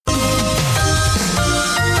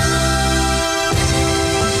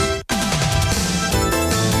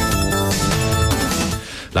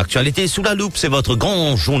L'actualité sous la loupe, c'est votre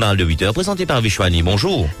grand journal de 8 heures présenté par Vishwani.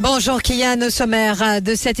 Bonjour. Bonjour Kian, au sommaire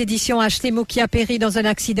de cette édition, Mookiah périt dans un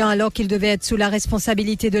accident alors qu'il devait être sous la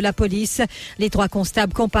responsabilité de la police. Les trois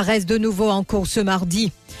constables comparaissent de nouveau en cour ce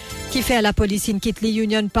mardi. Qui fait à la police in qu'il,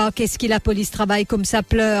 Union Park? Est-ce que la police travaille comme ça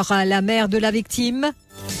pleure à la mère de la victime?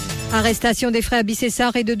 Arrestation des frères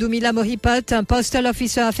Bissessar et de Doumila Mohipot. Un postal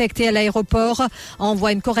officer affecté à l'aéroport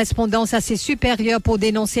envoie une correspondance à ses supérieurs pour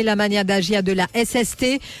dénoncer la manière d'agir de la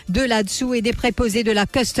SST, de la dessous et des préposés de la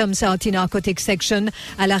Customs Anti-Narcotic Section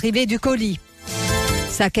à l'arrivée du colis.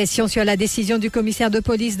 Sa question sur la décision du commissaire de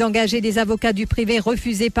police d'engager des avocats du privé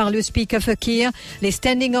refusée par le Speaker qu'il. Les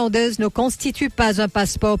standing orders ne constituent pas un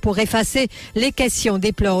passeport pour effacer les questions,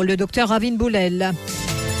 déplore le docteur Ravin Boulel.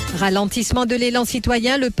 Ralentissement de l'élan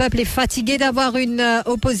citoyen, le peuple est fatigué d'avoir une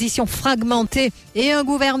opposition fragmentée et un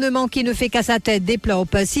gouvernement qui ne fait qu'à sa tête, déplore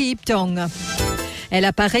Percy Iptong. Elle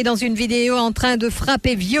apparaît dans une vidéo en train de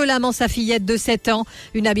frapper violemment sa fillette de 7 ans,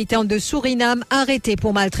 une habitante de Suriname arrêtée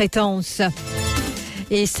pour maltraitance.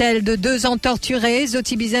 Et celle de 2 ans torturée,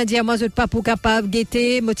 Zoti Bizin dit à moi, pas pour capable,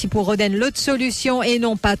 guetter, moti pour Roden, l'autre solution et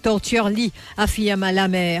non pas torture lit, affirme la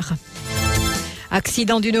mère.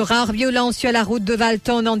 Accident d'une rare violence sur la route de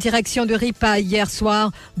Valton en direction de Ripa hier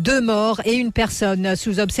soir. 2 morts et une personne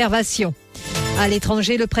sous observation. À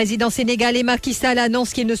l'étranger, le président sénégalais Macky Sall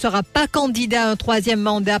annonce qu'il ne sera pas candidat à un 3e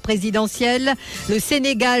mandat présidentiel. Le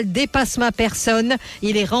Sénégal dépasse ma personne.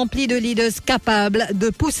 Il est rempli de leaders capables de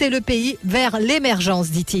pousser le pays vers l'émergence,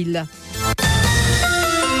 dit-il.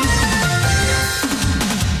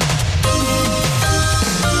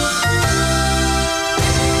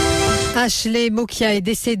 Mookiah est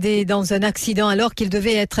décédé dans un accident alors qu'il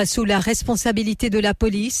devait être sous la responsabilité de la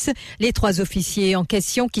police. Les 3 officiers en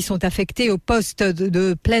question qui sont affectés au poste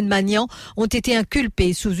de Plaine-Magnan ont été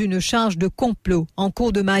inculpés sous une charge de complot en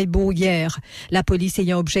cour de Maïbourg hier. La police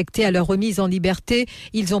ayant objecté à leur remise en liberté,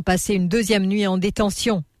 ils ont passé une 2e nuit en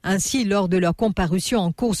détention. Ainsi, lors de leur comparution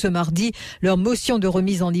en cour ce mardi, leurs motions de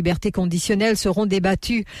remise en liberté conditionnelle seront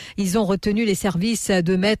débattues. Ils ont retenu les services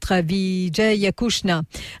de maître Vijay Kushna.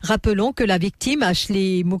 Rappelons que la victime,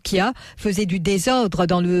 Mookiah, faisait du désordre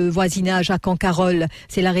dans le voisinage à Cancarol.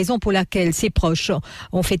 C'est la raison pour laquelle ses proches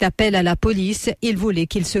ont fait appel à la police. Ils voulaient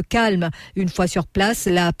qu'il se calme. Une fois sur place,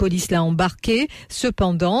 la police l'a embarqué.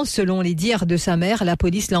 Cependant, selon les dires de sa mère, la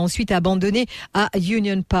police l'a ensuite abandonné à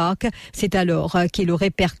Union Park. C'est alors qu'il aurait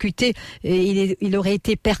il aurait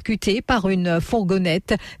été percuté par une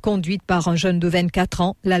fourgonnette conduite par un jeune de 24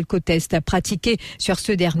 ans. L'alcotest pratiqué sur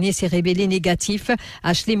ce dernier s'est révélé négatif.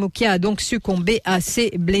 Mookiah a donc succombé à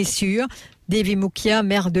ses blessures. Devi Mookiah,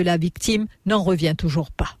 mère de la victime, n'en revient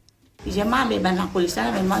toujours pas. J'ai marre la police,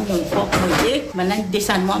 maintenant il faut que maintenant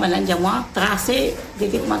descends-moi, maintenant dis-moi, tracer,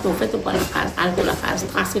 comment tu fais pour la case,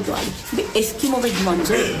 tracer toi. Est-ce qu'il m'avait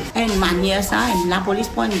demandé une manière ça, la police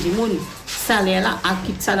prend du monde, salaire là,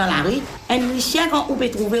 quitte ça dans la rue, un chien quand on peut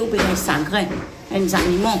trouver, on peut un sangrin, un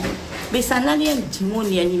animal. Mais ça n'a rien du monde,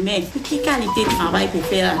 ni animé. Quelle qualité de travail pour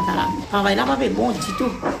faire là? Travail là, pas bon du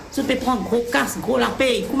tout. Tu peux prendre gros casse, gros la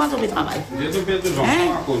paye. Comment tu peux travailler?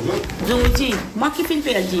 Je vous dis, moi qui fais le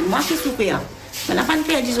perdu, moi qui souffre. Je n'ai pas de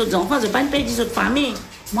perdu des autres enfants, je n'ai pas de perdu des autres familles.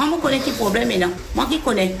 Moi, je connais qui problème là. Moi qui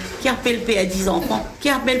connais, qui appelle perdu des enfants, qui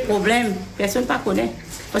appelle problème, personne ne connaît.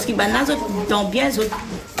 Parce que là, dans bien,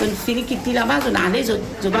 une fille qui est là-bas,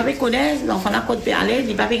 je ne vais pas connaître, l'enfant n'a pas de aller,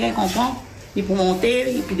 il ne va pas comprendre. Il peut monter,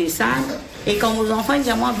 il peut descendre. Et quand vos enfants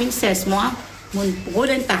disent moi, 16 mois, mon rôle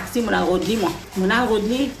d'un taxi, mon a rodé, moi. Mon a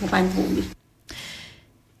rodé, mon pas de problème.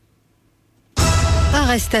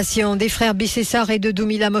 Arrestation des frères Bissessar et de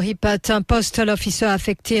Doumila Mohipot. Un postal officer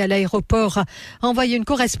affecté à l'aéroport a envoyé une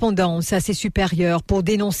correspondance à ses supérieurs pour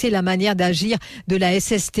dénoncer la manière d'agir de la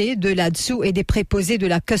SST, de la dessous et des préposés de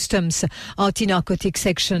la Customs Anti-Narcotic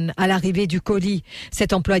Section à l'arrivée du colis.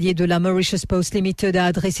 Cet employé de la Mauritius Post Limited a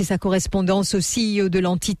adressé sa correspondance au CEO de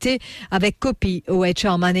l'entité avec copie au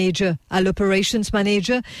HR Manager, à l'Operations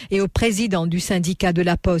Manager et au président du syndicat de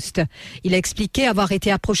la Poste. Il a expliqué avoir été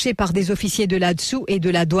approché par des officiers de la dessous et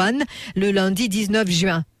de la douane le lundi 19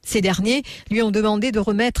 juin. Ces derniers lui ont demandé de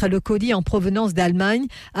remettre le colis en provenance d'Allemagne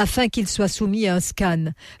afin qu'il soit soumis à un scan.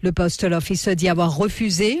 Le postal officer dit avoir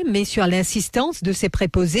refusé, mais sur l'insistance de ses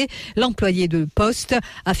préposés, l'employé de poste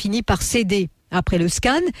a fini par céder. Après le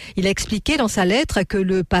scan, il a expliqué dans sa lettre que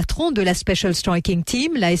le patron de la Special Striking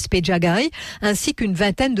Team, la SP Jagai, ainsi qu'une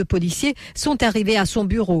vingtaine de policiers sont arrivés à son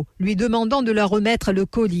bureau, lui demandant de leur remettre le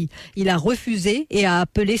colis. Il a refusé et a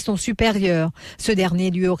appelé son supérieur. Ce dernier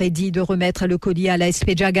lui aurait dit de remettre le colis à la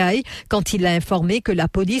SP Jagai quand il l'a informé que la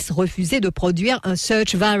police refusait de produire un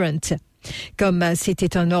search warrant. Comme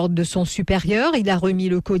c'était un ordre de son supérieur, il a remis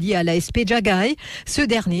le colis à l'ASP Jagaï. Ce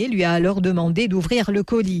dernier lui a alors demandé d'ouvrir le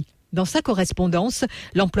colis. Dans sa correspondance,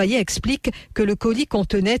 l'employé explique que le colis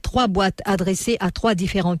contenait 3 boîtes adressées à 3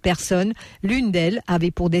 différentes personnes. L'une d'elles avait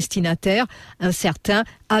pour destinataire un certain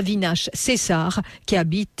Avinash César qui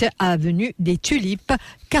habite à avenue des Tulipes,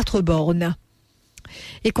 4 bornes.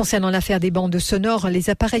 Et concernant l'affaire des bandes sonores, les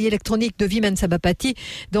appareils électroniques de Vimen Sabapati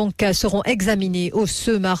seront examinés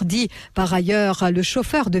ce mardi. Par ailleurs, le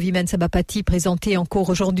chauffeur de Vimen Sabapati présenté en cour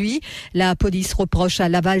aujourd'hui. La police reproche à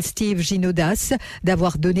Laval Steve Ginodas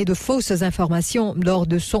d'avoir donné de fausses informations lors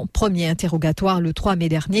de son premier interrogatoire le 3 mai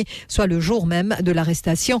dernier, soit le jour même de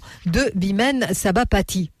l'arrestation de Vimen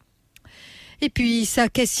Sabapati. Et puis, sa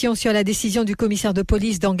question sur la décision du commissaire de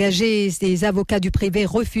police d'engager des avocats du privé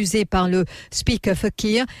refusés par le speaker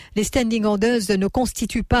qu'il. Les standing orders ne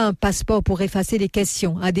constituent pas un passeport pour effacer les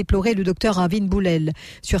questions, a déploré le docteur Arvin Boulel.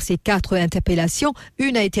 Sur ces 4 interpellations,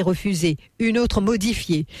 une a été refusée, une autre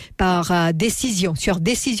modifiée sur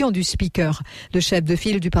décision du speaker. Le chef de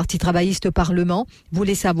file du Parti travailliste au Parlement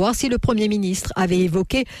voulait savoir si le Premier ministre avait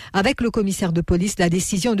évoqué avec le commissaire de police la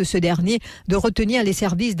décision de ce dernier de retenir les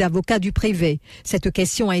services d'avocats du privé. Cette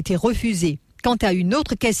question a été refusée. Quant à une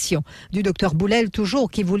autre question du docteur Boulel,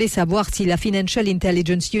 toujours, qui voulait savoir si la Financial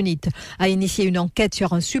Intelligence Unit a initié une enquête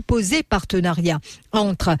sur un supposé partenariat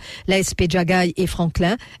entre la SP Jagaï et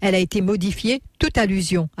Franklin, elle a été modifiée. Toute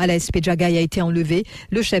allusion à la SP Jagaï a été enlevée.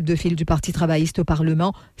 Le chef de file du Parti travailliste au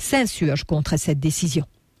Parlement s'insurge contre cette décision.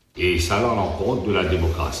 Et ça va à l'encontre de la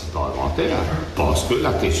démocratie parlementaire, parce que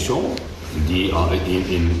la question dit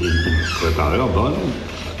une préparer bonne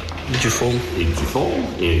du fond,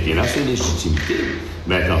 et bien là c'est légitimité.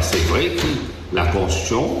 Maintenant c'est vrai que la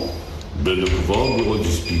Constitution donne le pouvoir au bureau du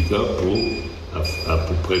speaker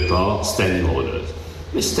pour préparer standing orders.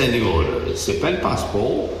 Mais standing orders, c'est pas un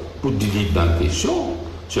passeport pour diviser dans la question,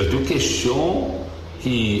 surtout question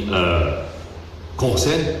qui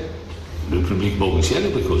concerne le public mauricien,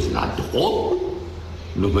 parce que la drogue,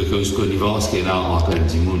 parce que connivence qu'il y a entre un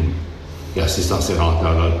dimoun et assistance rentrée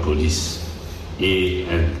dans la police et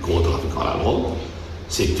un gros trafiquant à la drogue,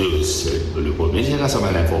 c'est le premier, c'est là, ça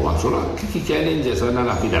m'a l'information là. Qui a dit ça dans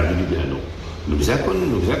la fidélité du bien non? Nous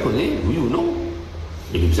connaissons, oui ou non?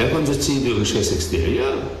 Et nous avons des signes de richesse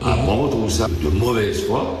extérieure. Après, on trouve ça de mauvaise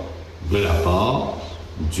foi de la part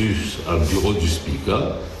du bureau du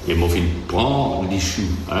speaker. Et mon fils prend l'issue,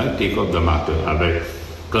 take up the matter avec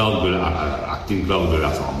acting clerk de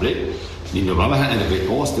l'Assemblée. Il ne va pas avoir une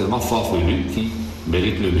réponse tellement farfelue qui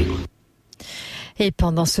mérite le mépris. Et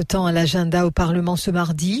pendant ce temps, à l'agenda au Parlement ce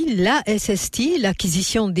mardi, la SST,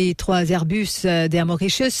 l'acquisition des 3 Airbus d'Air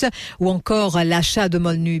Mauritius ou encore l'achat de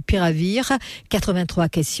Molnu-Piravir. 83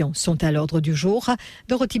 questions sont à l'ordre du jour.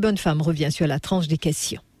 Dorothy Bonnefemme revient sur la tranche des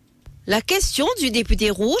questions. La question du député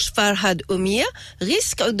rouge Farhad Omir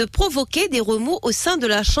risque de provoquer des remous au sein de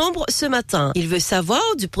la Chambre ce matin. Il veut savoir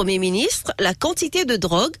du Premier ministre la quantité de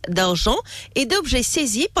drogue, d'argent et d'objets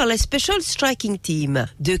saisis par la Special Striking Team.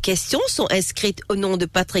 2 questions sont inscrites au nom de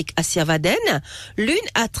Patrick Assiavaden, l'une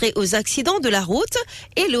a trait aux accidents de la route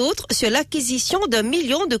et l'autre sur l'acquisition d'1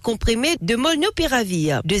 million de comprimés de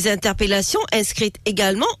Molnupiravir. 2 interpellations inscrites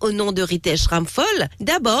également au nom de Ritesh Ramphol.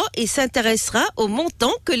 D'abord, il s'intéressera au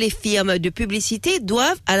montant que les firmes de publicité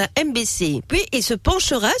doivent à la MBC. Puis il se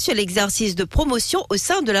penchera sur l'exercice de promotion au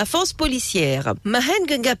sein de la force policière. Mahen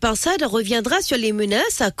Gangaparsad reviendra sur les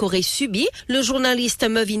menaces qu'aurait subies le journaliste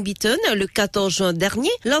Mervyn Beaton le 14 juin dernier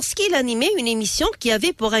lorsqu'il animait une émission qui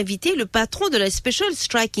avait pour invité le patron de la Special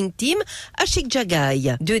Striking Team, Ashik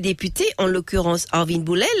Jagaï. 2 députés, en l'occurrence Arvin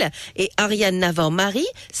Boulel et Ariane Navarre-Marie,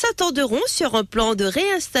 s'attenderont sur un plan de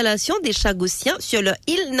réinstallation des Chagossiens sur leur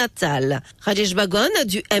île natale. Rajesh Bhagwan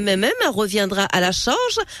du MMM reviendra à la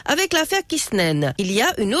charge avec l'affaire Kisnen. Il y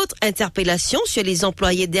a une autre interpellation sur les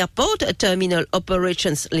employés d'Airport Terminal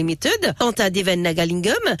Operations Limited. Quant à Deven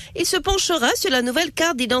Nagalingam, il se penchera sur la nouvelle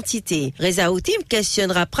carte d'identité. Reza Outim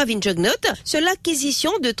questionnera Pravin Jugnot sur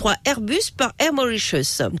l'acquisition de 3 Airbus par Air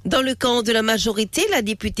Mauritius. Dans le camp de la majorité, la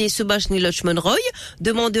députée Subhashini Lachman-Roy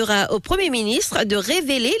demandera au Premier ministre de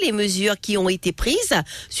révéler les mesures qui ont été prises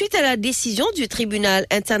suite à la décision du Tribunal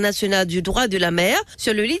international du droit de la mer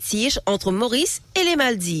sur le litige entre Maurice et les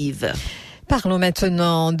Maldives. Parlons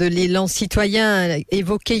maintenant de l'élan citoyen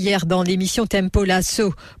évoqué hier dans l'émission Tempo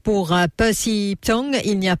Lasso. Pour Percy Tong,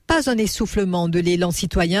 il n'y a pas un essoufflement de l'élan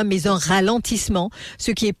citoyen, mais un ralentissement,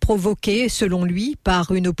 ce qui est provoqué, selon lui,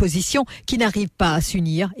 par une opposition qui n'arrive pas à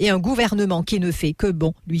s'unir et un gouvernement qui ne fait que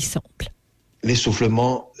bon lui semble.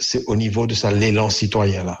 l'essoufflement, c'est au niveau de l'élan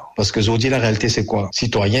citoyen là. Parce que aujourd'hui, la réalité, c'est quoi?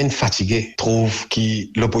 Citoyen fatigué trouve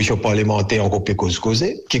que l'opposition parlementaire encore peut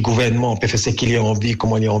causer, que le gouvernement peut faire ce qu'il a envie,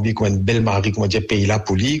 comment il a envie, comme une belle mardi, comment dire pays là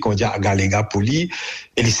pour lui, comment dire agaléga pour lui,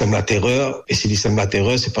 et il sème la terreur. Et si il sème la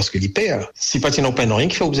terreur, c'est parce qu'il perd. Si pas n'ont pas rien,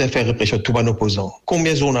 qu'il faut vous faire répression tout bas opposants.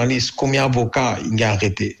 Combien de journalistes, combien d'avocats il a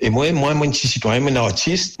arrêté? Et moi, petit citoyen, mon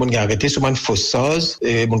artiste, mon a arrêté sur une fausse chose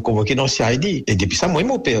et mon convoqué dans CID. Et depuis ça, moi,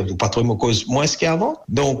 mon père, pas trop me cause moins ce qu'avant.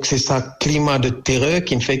 Donc, c'est ça climat de terreur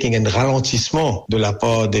qui me fait qu'il y a un ralentissement de la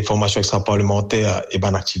part des formations extra-parlementaires et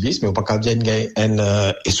ben activistes, mais on pas qu'à bien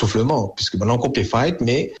un essoufflement, puisque maintenant on peut fight,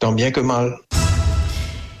 mais tant bien que mal.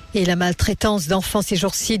 Et la maltraitance d'enfants ces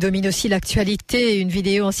jours-ci domine aussi l'actualité. Une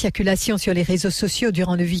vidéo en circulation sur les réseaux sociaux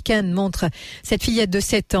durant le week-end montre cette fillette de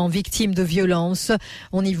 7 ans victime de violences.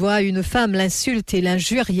 On y voit une femme l'insulte et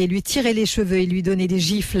l'injurier, lui tirer les cheveux et lui donner des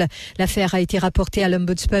gifles. L'affaire a été rapportée à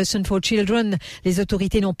l'Ombudsperson for Children. Les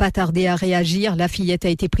autorités n'ont pas tardé à réagir. La fillette a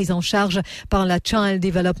été prise en charge par la Child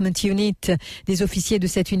Development Unit. Des officiers de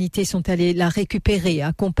cette unité sont allés la récupérer,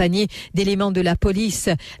 accompagnés d'éléments de la police.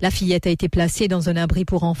 La fillette a été placée dans un abri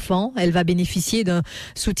pour enfants. Elle va bénéficier d'un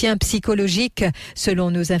soutien psychologique. Selon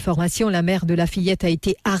nos informations, la mère de la fillette a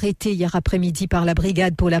été arrêtée hier après-midi par la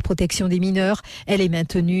brigade pour la protection des mineurs. Elle est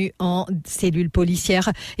maintenue en cellule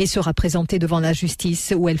policière et sera présentée devant la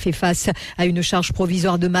justice où elle fait face à une charge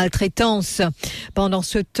provisoire de maltraitance. Pendant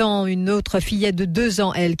ce temps, une autre fillette de 2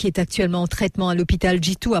 ans, elle, qui est actuellement en traitement à l'hôpital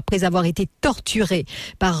Jitu après avoir été torturée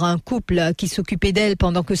par un couple qui s'occupait d'elle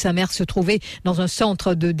pendant que sa mère se trouvait dans un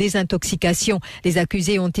centre de désintoxication. Les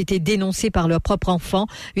accusés ont été dénoncés par leur propre enfant.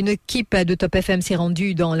 Une équipe de Top FM s'est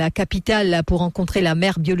rendue dans la capitale pour rencontrer la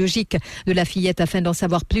mère biologique de la fillette afin d'en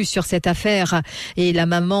savoir plus sur cette affaire. Et la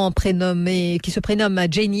maman qui se prénomme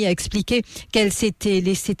Jenny a expliqué qu'elle s'était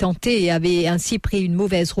laissée tenter et avait ainsi pris une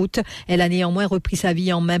mauvaise route. Elle a néanmoins repris sa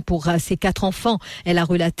vie en main pour ses 4 enfants. Elle a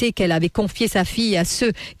relaté qu'elle avait confié sa fille à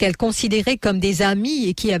ceux qu'elle considérait comme des amis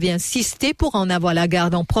et qui avaient insisté pour en avoir la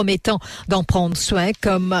garde en promettant d'en prendre soin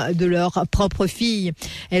comme de leur propre fille.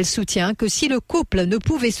 Elle soutient que si le couple ne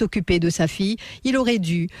pouvait s'occuper de sa fille, il aurait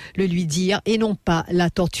dû le lui dire et non pas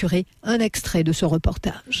la torturer. Un extrait de ce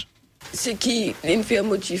reportage. Ce qui l'infirme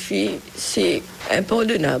motivé, c'est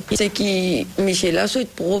impardonnable. C'est qui Michel a ses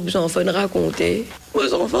propres enfants raconter.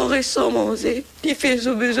 Vos enfants restent sans manger. Il fait ce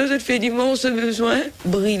besoin, il fait d'immenses besoins.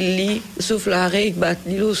 Brille, souffle avec battre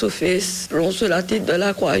l'îlot sur fesses, lance la tête de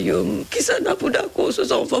l'aquarium. Qui ça n'a pas d'accord, ces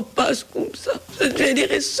enfants passent comme ça. Je vais dire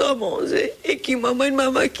sans manger. Et qui maman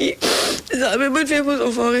qui, ça veut pas faire vos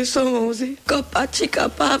enfants restent sans manger.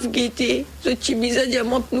 Capable guetter. Ce petit misère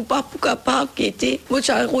diamant, nous pas capable guetter. Moi,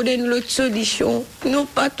 j'ai rodé l'autre solution. Nous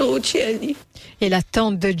pas trop chéri. Et la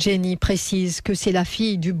tante de Jenny précise que c'est la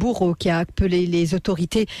fille du bourreau qui a appelé les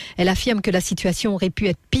autorités. Elle affirme que la situation aurait pu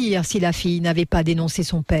être pire si la fille n'avait pas dénoncé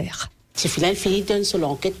son père. Si il finit donne sur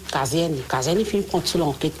l'enquête, Kazen il finit prendre sur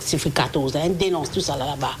l'enquête, si il 14 ans, il dénonce tout ça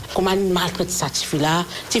là-bas. Comment il maltraite ça, si là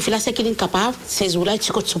c'est qu'il est capable, ces jours-là,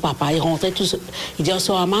 il côté son papa, il rentre tout ça. Il dit,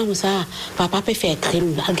 oh, maman, ça, papa peut faire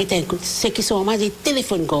crime, c'est qui sont des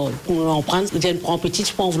téléphones gold. On prend, il prend petit,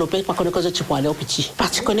 tu peux envelopper, pas connaître que tu peux aller au petit.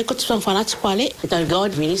 Parce que tu connais que tu enfant là, tu peux aller, c'est un gars,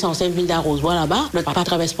 il vient, c'est en ville d'Arrosebois là-bas, le papa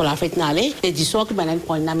traverse pour la fête n'aller, et dit soir que banane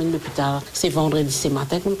prend une amine l'hôpital. C'est vendredi, c'est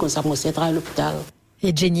matin, comme ça, moi, c'est à l'hôpital.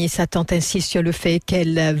 Et Jenny et sa tante insistent sur le fait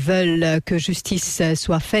qu'elles veulent que justice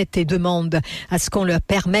soit faite et demandent à ce qu'on leur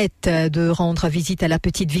permette de rendre visite à la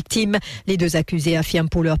petite victime. Les 2 accusés affirment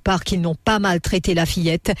pour leur part qu'ils n'ont pas maltraité la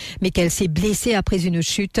fillette, mais qu'elle s'est blessée après une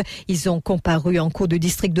chute. Ils ont comparu en cour de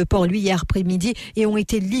district de Port-Louis hier après-midi et ont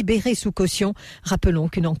été libérés sous caution. Rappelons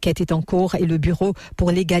qu'une enquête est en cours et le Bureau pour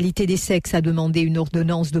l'égalité des sexes a demandé une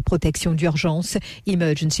ordonnance de protection d'urgence,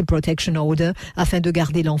 Emergency Protection Order, afin de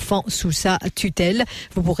garder l'enfant sous sa tutelle.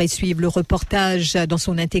 Vous pourrez suivre le reportage dans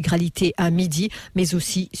son intégralité à midi, mais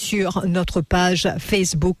aussi sur notre page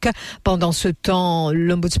Facebook. Pendant ce temps,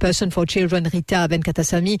 l'Ombudsperson for Children, Rita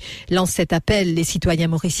Venkatasammy, lance cet appel. Les citoyens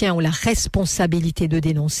mauriciens ont la responsabilité de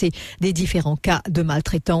dénoncer des différents cas de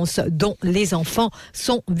maltraitance dont les enfants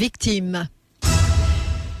sont victimes.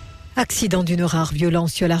 Accident d'une rare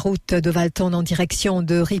violence sur la route de Valton en direction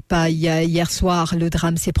de Ripaille. Hier soir, le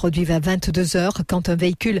drame s'est produit vers 22h quand un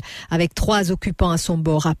véhicule avec 3 occupants à son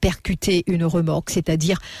bord a percuté une remorque,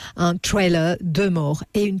 c'est-à-dire un trailer, 2 morts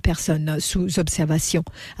et une personne sous observation,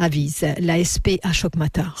 avise l'ASP à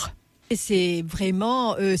Chocmatar. C'est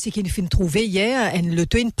vraiment ce qu'il nous trouvé hier, le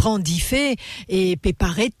temps prend d'effet et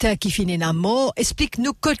péparet qui finit en mort.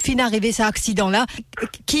 Explique-nous quand fin arrivé cet accident-là,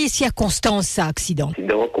 qui est circonstance cet accident?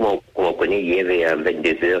 Donc, comme on connaît, hier vers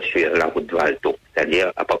 22h sur la route de Valton.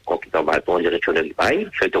 c'est-à-dire à part qui s'en va en direction de l'Ipaï,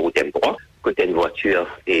 sur l'autoroute M3, côté une voiture,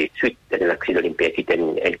 et suite d'un accident limpé,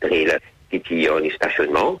 qui est en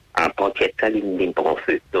stationnement, à partir de ça, ligne prend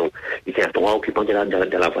feu. Donc, il y a 3 occupants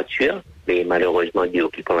de la voiture, mais malheureusement, les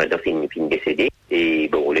occupants là-dedans finissent décédés. Et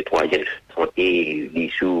bon, les 3e sont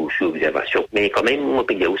sous observation. Mais quand même, on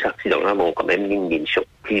peut dire où cet accident-là, bon, quand même, une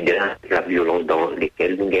surprise de la violence dans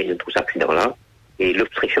lesquelles nous gagnons tous ces accidents-là. Et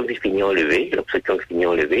l'obstruction qui finit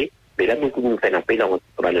enlevée, mais là, beaucoup nous fait un appel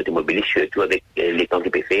à l'automobile, surtout avec les temps qu'il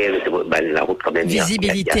peut faire, la route quand même.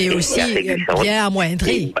 Visibilité aussi, bien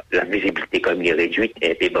amoindrie. La visibilité quand même est réduite,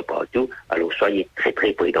 et puis partout. Alors, soyez très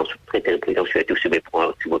prudents, surtout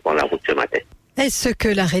sur la route ce matin. Est-ce que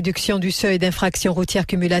la réduction du seuil d'infraction routière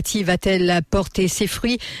cumulative a-t-elle porté ses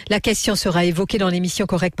fruits? La question sera évoquée dans l'émission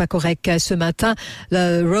Correct pas correct ce matin.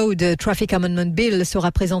 Le Road Traffic Amendment Bill sera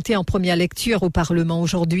présenté en première lecture au Parlement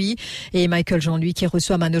aujourd'hui. Et Michael Jean-Louis qui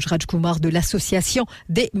reçoit Manoj Rajkumar de l'Association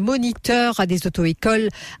des moniteurs à des auto-écoles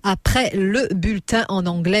après le bulletin en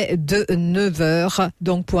anglais de 9h.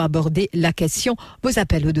 Donc pour aborder la question, vos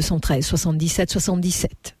appels au 213 77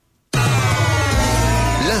 77.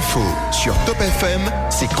 L'info sur Top FM,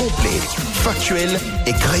 c'est complet, factuel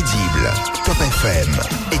et crédible. Top FM,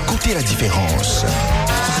 écoutez la différence.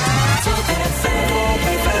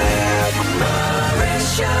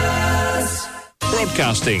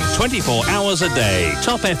 Broadcasting 24 hours a day.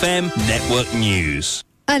 Top FM Network News.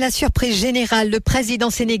 À la surprise générale, le président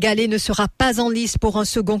sénégalais ne sera pas en lice pour un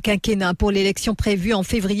second quinquennat pour l'élection prévue en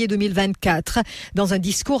février 2024. Dans un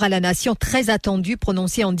discours à la nation très attendu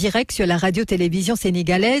prononcé en direct sur la radio-télévision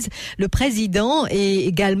sénégalaise, le président est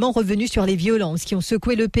également revenu sur les violences qui ont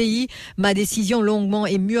secoué le pays. Ma décision longuement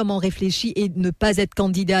et mûrement réfléchie est de ne pas être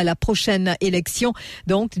candidat à la prochaine élection,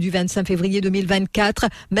 donc du 25 février 2024,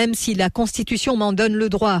 même si la Constitution m'en donne le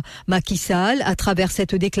droit. Macky Sall, à travers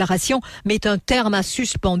cette déclaration, met un terme à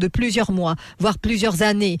suspens de plusieurs mois, voire plusieurs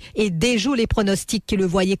années, et déjoue les pronostics qui le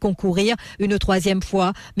voyaient concourir une 3e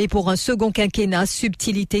fois, mais pour un second quinquennat,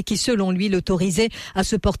 subtilité qui selon lui l'autorisait à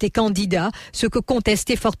se porter candidat, ce que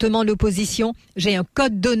contestait fortement l'opposition. J'ai un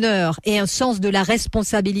code d'honneur et un sens de la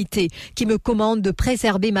responsabilité qui me commande de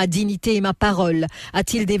préserver ma dignité et ma parole,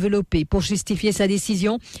 a-t-il développé. Pour justifier sa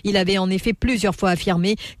décision, il avait en effet plusieurs fois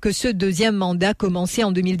affirmé que ce 2e mandat commencé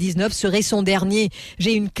en 2019 serait son dernier.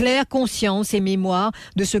 J'ai une claire conscience et mémoire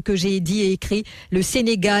de ce que j'ai dit et écrit. Le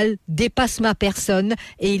Sénégal dépasse ma personne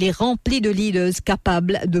et il est rempli de leaders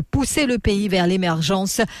capables de pousser le pays vers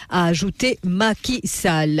l'émergence, a ajouté Macky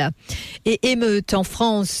Sall. Et émeute en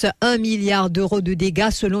France, 1 milliard d'euros de dégâts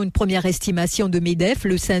selon une première estimation de MEDEF,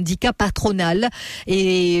 le syndicat patronal.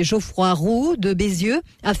 Et Geoffroy Roux de Bézieux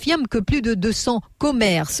affirme que plus de 200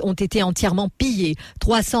 commerces ont été entièrement pillés,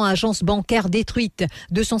 300 agences bancaires détruites,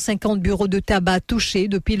 250 bureaux de tabac touchés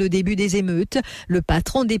depuis le début des émeutes. Le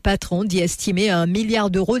patron des patrons dit estimer à 1 milliard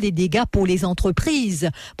d'euros les dégâts pour les entreprises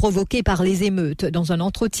provoqués par les émeutes. Dans un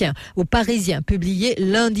entretien aux Parisiens publié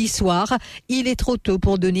lundi soir, il est trop tôt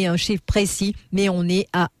pour donner un chiffre précis, mais on est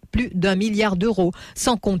à plus d'1 milliard d'euros,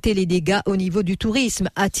 sans compter les dégâts au niveau du tourisme,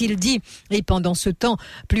 a-t-il dit. Et pendant ce temps,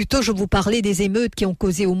 plutôt je vous parlais des émeutes qui ont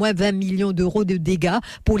causé au moins 20 millions d'euros de dégâts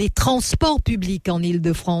pour les transports publics en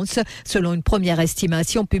Île-de-France, selon une première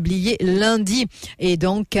estimation publiée lundi. Et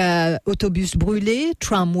donc, autobus brûlés,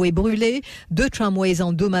 tramways brûlés, 2 tramways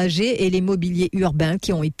endommagés et les mobiliers urbains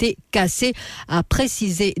qui ont été cassés, a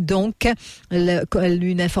précisé donc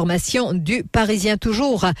une information du Parisien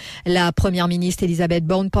toujours. La première ministre Elisabeth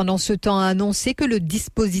Borne pendant ce temps a annoncé que le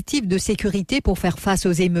dispositif de sécurité pour faire face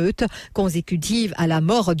aux émeutes consécutives à la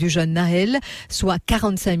mort du jeune Nahel, soit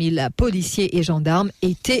 45 000 policiers et gendarmes,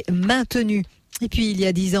 était maintenu. Et puis, il y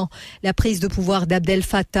a 10 ans, la prise de pouvoir d'Abdel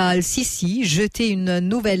Fattah al-Sisi jetait une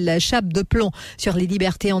nouvelle chape de plomb sur les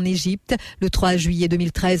libertés en Égypte. Le 3 juillet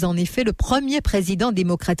 2013, en effet, le premier président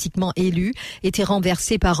démocratiquement élu était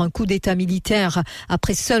renversé par un coup d'État militaire.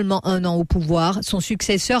 Après seulement 1 an au pouvoir, son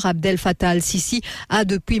successeur Abdel Fattah al-Sisi a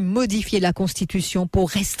depuis modifié la Constitution pour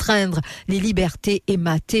restreindre les libertés et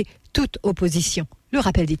mater toute opposition. Le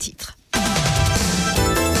rappel des titres.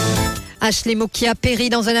 Mookiah périt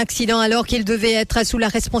dans un accident alors qu'il devait être sous la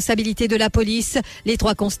responsabilité de la police. Les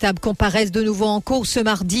 3 constables comparaissent de nouveau en cour ce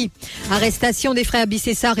mardi. Arrestation des frères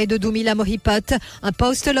Bissessar et de Doumila Mohipat. Un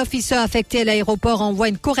postal officer affecté à l'aéroport envoie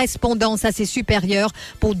une correspondance à ses supérieurs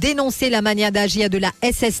pour dénoncer la manière d'agir de la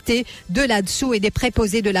SST, de la dessous et des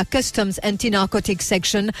préposés de la Customs Anti-Narcotics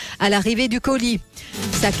Section à l'arrivée du colis.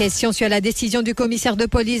 Sa question sur la décision du commissaire de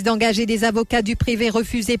police d'engager des avocats du privé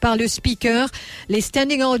refusée par le speaker. Les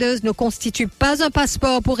standing orders ne constituent pas un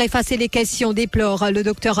passeport pour effacer les questions, déplore le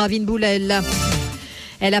docteur Ravin Boulel.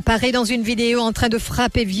 Elle apparaît dans une vidéo en train de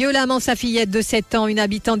frapper violemment sa fillette de 7 ans, une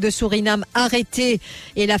habitante de Suriname arrêtée.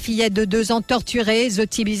 Et la fillette de 2 ans torturée.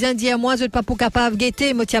 Zoti bizindi à moi, pas pour capable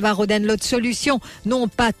guetter, motiava roden l'autre solution. Non,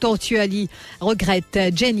 pas tortuali. Regrette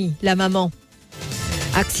Jenny, la maman.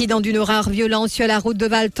 Accident d'une rare violence sur la route de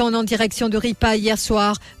Valton en direction de Ripa hier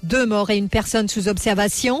soir. 2 morts et une personne sous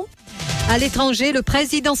observation. À l'étranger, le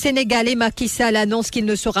président sénégalais Macky Sall annonce qu'il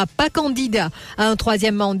ne sera pas candidat à un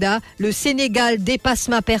 3e mandat. Le Sénégal dépasse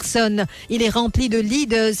ma personne. Il est rempli de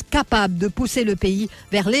leaders capables de pousser le pays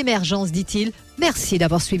vers l'émergence, dit-il. Merci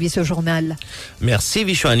d'avoir suivi ce journal. Merci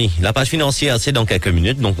Vishwani. La page financière, c'est dans quelques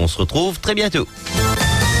minutes, donc on se retrouve très bientôt.